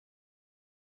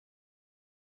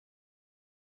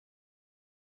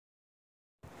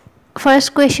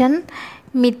First question,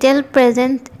 metal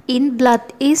present in blood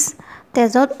is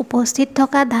তেজত উপস্থিত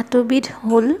থকা ধাতুবিধ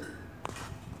হ'ল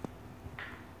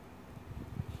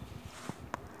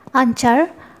Answer,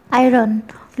 iron,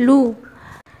 লো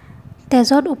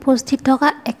তেজত উপস্থিত থকা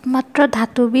একমাত্ৰ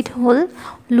ধাতুবিধ হ'ল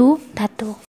লো ধাতু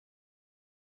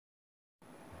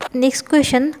Next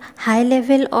question, high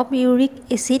level of uric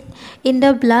acid in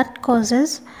the blood causes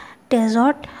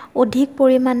তেজত অধিক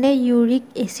পৰিমাণে ইউৰিক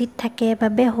এচিড থাকে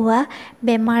বাবে হোৱা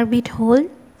বেমাৰবিধ হ'ল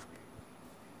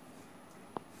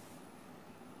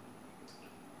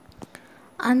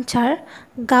Answer,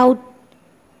 gout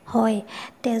হয়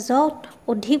তেজত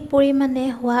অধিক পৰিমাণে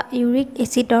হোৱা ইউৰিক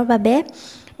এচিডৰ বাবে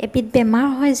এবিধ বেমাৰ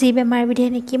হয় যি বেমাৰবিধে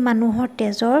নেকি মানুহৰ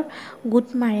তেজৰ গোট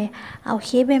মাৰে আৰু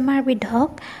সেই বেমাৰবিধক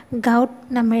গাউট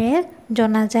নামেৰে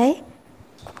জনা যায়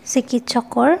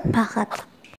চিকিৎসকৰ ভাষাত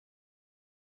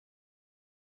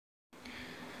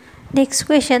Next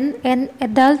question, an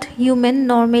adult human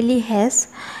normally has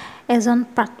এজন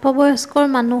প্ৰাপ্তবয়স্কৰ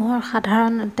মানুহৰ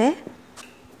সাধাৰণতে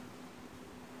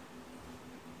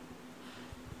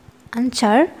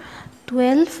Answer,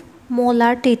 12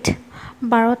 molar teeth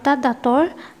 12টা দাঁতৰ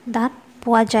দাঁত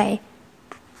পোৱা যায়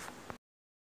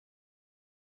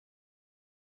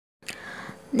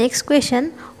Next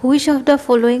question, which of the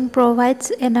following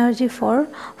provides energy for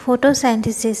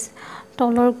photosynthesis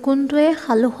তলৰ কোনটোৱে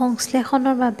সালোক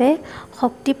সংশ্লেষণৰ বাবে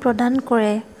শক্তি প্ৰদান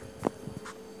কৰে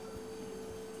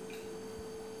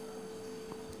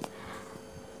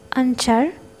Answer,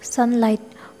 sunlight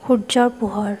সূৰ্যৰ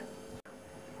পোহৰ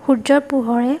সূৰ্যৰ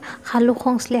পোহৰে সালোক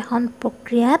সংশ্লেষণ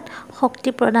প্ৰক্ৰিয়াত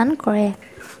শক্তি প্ৰদান কৰে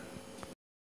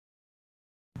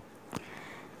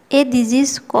A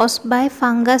disease caused by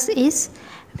fungus is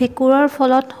ভেঁকুৰৰ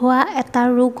ফলত হোৱা এটা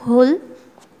ৰোগ হ'ল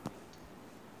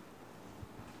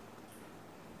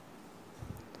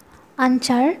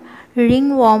Answer,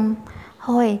 ringworm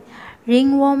হয়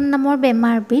ringworm নামৰ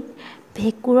বেমাৰবিধ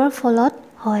ভেঁকুৰৰ ফলত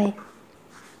হয়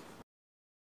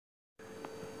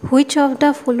Which of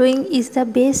the following is the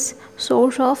best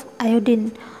source of iodine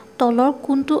তলৰ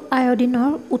কোনটো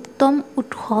আয়োডিনৰ উত্তম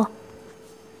উৎস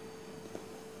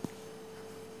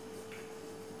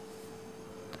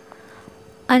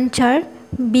Answer,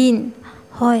 bean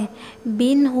হয়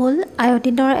bean হ'ল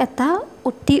আয়োডিনৰ এটা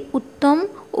অতি উত্তম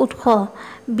উৎস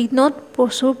বিনত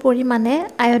প্ৰচুৰ পৰিমাণে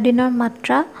আয়োডিনৰ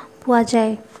মাত্ৰা পোৱা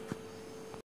যায়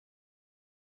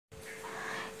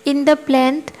In the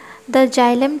plant the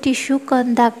xylem tissue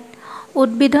conduct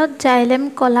উদ্ভিদত xylem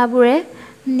কলাবোৰে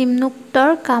নিম্নোক্তৰ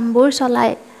কামবোৰ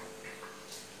চলায়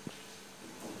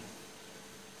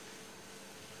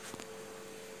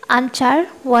Answer,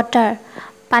 water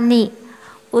পানী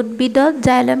উদ্ভিদত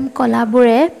xylem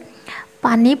কলাবোৰে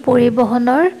পানী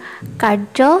পৰিবহনৰ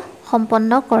কাৰ্য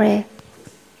সম্পন্ন কৰে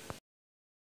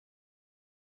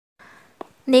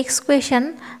Next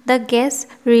question, the gas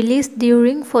released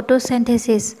during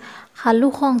photosynthesis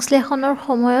সালোক সংশ্লেষণৰ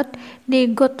সময়ত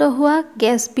নিৰ্গত হোৱা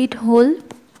গেছবিধ হ'ল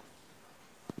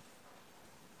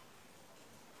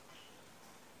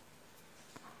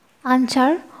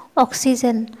Answer,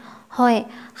 oxygen হয়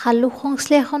সালোক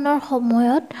সংশ্লেষণৰ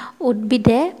সময়ত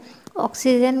উদ্ভিদে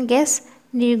অক্সিজেন গেছ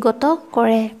নিৰ্গত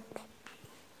কৰে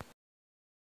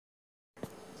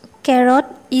Carrot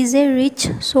is a rich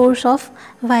source of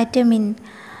vitamin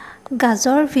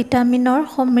গাজৰ ভিটামিনৰ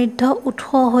সমৃদ্ধ উৎস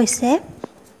হৈছে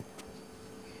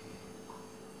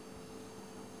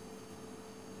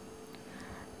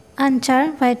Answer,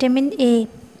 vitamin A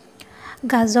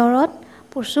গাজৰত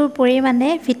প্ৰচুৰ পৰিমাণে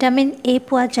ভিটামিন A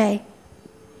পোৱা যায়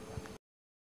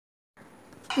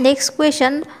Next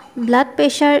question, blood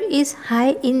pressure is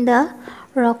high in the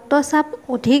ৰক্তচাপ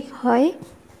অধিক হয়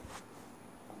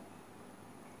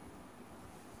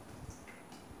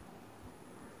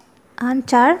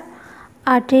Answer,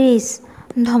 arteries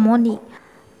ধমনী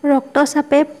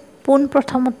ৰক্তচাপে পোন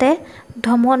প্ৰথমতে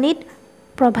ধমনীত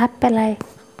প্ৰভাৱ পেলায়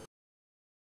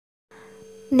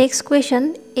Next question,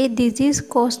 a disease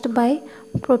caused by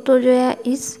protozoa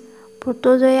is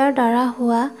protozoaৰ দ্বাৰা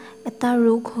হোৱা এটা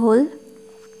ৰোগ হ'ল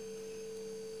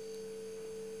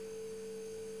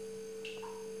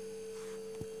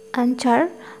Answer,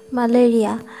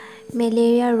 malaria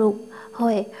মেলেৰিয়া ৰোগ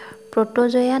হয়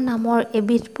protozoa নামৰ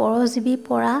এবিধ পৰজীৱী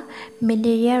পৰা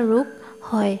মেলেৰিয়া ৰোগ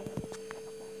হয়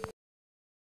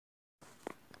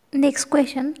Next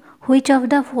question, which of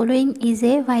the following is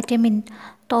a vitamin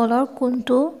তলৰ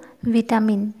কোনটো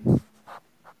ভিটামিন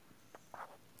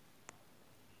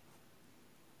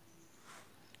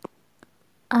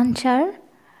Answer,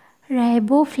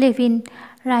 riboflavin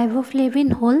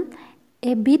হ'ল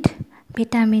এবিধ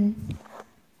vitamin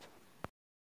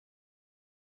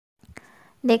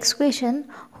Next question,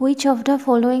 which of the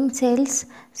following cells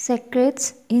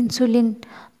secretes insulin?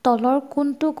 তলৰ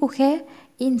কোনটো কোষে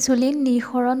ইনসুলিন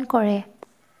নিঃসৰণ কৰে?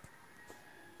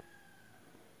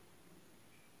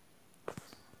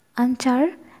 Answer,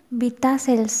 beta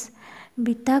cells.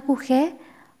 Beta কোষে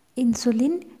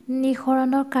ইনসুলিন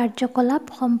নিঃসৰণৰ কাৰ্যকলাপ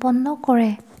সম্পন্ন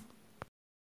কৰে।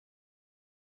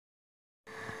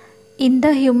 In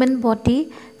the human body,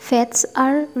 fats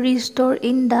are restored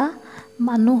in the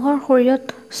মানুহৰ শৰীৰত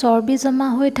চৰ্বি জমা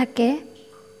হৈ থাকে।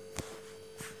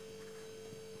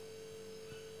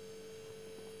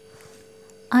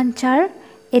 Answer,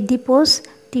 adipose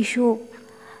tissue.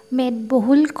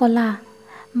 মেদবহুল কলা।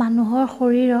 মানুহৰ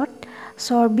শৰীৰত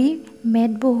চৰ্বি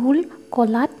মেদবহুল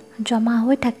কলাত জমা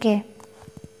হৈ থাকে।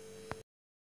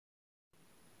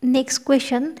 Next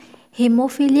question,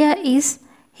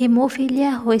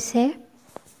 হেমোফিলিয়া হৈছে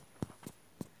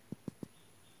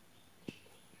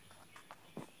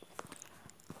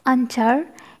Answer,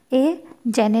 a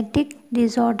genetic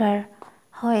disorder.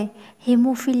 হয়,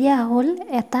 হেমোফিলিয়া হ'ল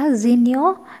এটা জিনীয়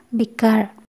বিকাৰ।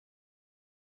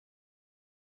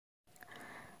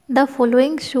 The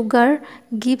following sugar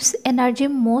gives energy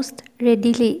most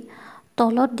readily.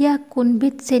 তলত দিয়া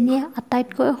কোনবিধ চেনিয়ে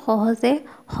আটাইতকৈ সহজে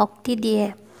শক্তি দিয়ে?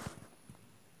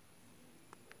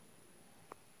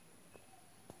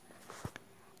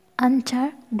 Answer,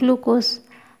 glucose.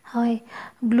 হয়,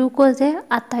 গ্লুকোজে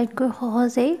আটাইতকৈ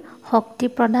সহজেই শক্তি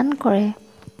প্ৰদান কৰে।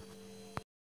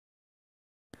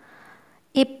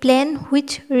 A plant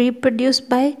which reproduce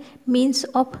by means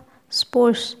of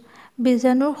spores.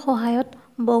 বীজাণুৰ সহায়ত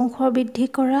বংশ বৃদ্ধি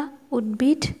কৰা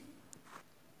উদ্ভিদ।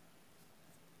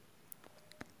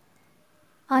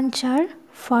 Answer,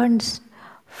 ferns.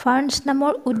 Ferns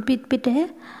নামৰ উদ্ভিদবিধে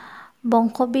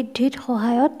বংশ বৃদ্ধিত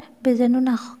সহায়ত বীজাণু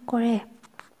নাশ কৰে।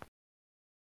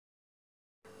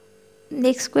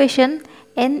 Next question,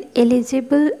 an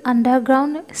eligible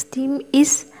underground stream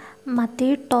is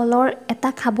মাটিৰ তলৰ এটা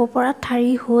খাব পৰা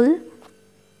ঠাৰি হ'ল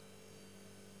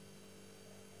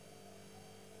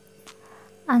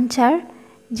Answer,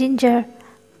 ginger,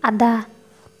 আদা।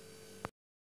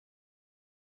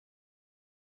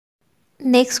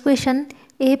 Next question,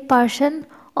 a person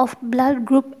of blood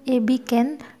group AB can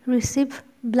receive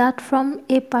blood from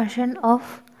a person of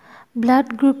blood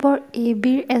groupৰ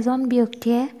ABৰ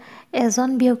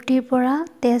এজন ব্যক্তিৰ পৰা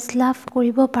তেজ লাভ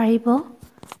কৰিব পাৰিব?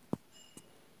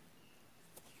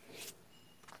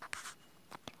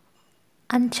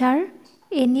 Answer,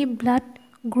 any blood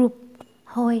group.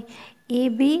 হয়,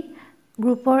 AB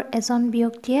গ্ৰুপৰ এজন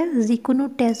ব্যক্তিয়ে যিকোনো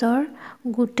তেজৰ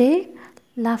গোটেই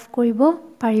লাভ কৰিব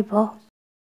পাৰিব।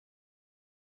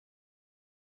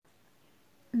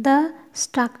 The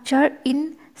structure in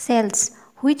cells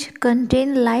which contain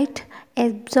light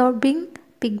absorbing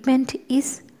pigment is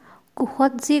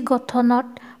কোষত যি গঠনত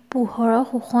পোহৰ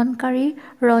শোষণকাৰী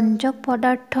ৰঞ্জক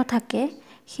পদাৰ্থ থাকে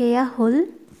সেয়া হ'ল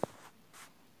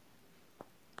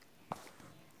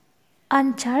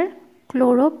Answer,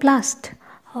 ক্লোৰোপ্লাষ্ট।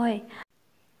 হয়,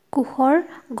 কোষৰ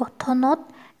গঠনত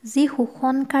যি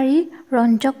শোষণকাৰী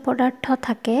ৰঞ্জক পদাৰ্থ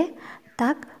থাকে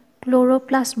তাক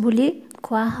ক্লোৰোপ্লাষ্ট বুলি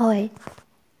কোৱা হয়।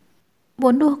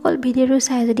 বন্ধুসকল, ভিডিঅ'টো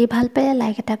চাই যদি ভাল পালে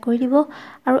লাইক এটা কৰি দিব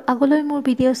আৰু আগলৈ মোৰ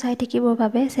ভিডিঅ' চাই থাকিবৰ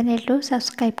বাবে চেনেলটো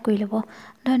ছাবস্ক্ৰাইব কৰি ল'ব।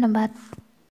 ধন্যবাদ।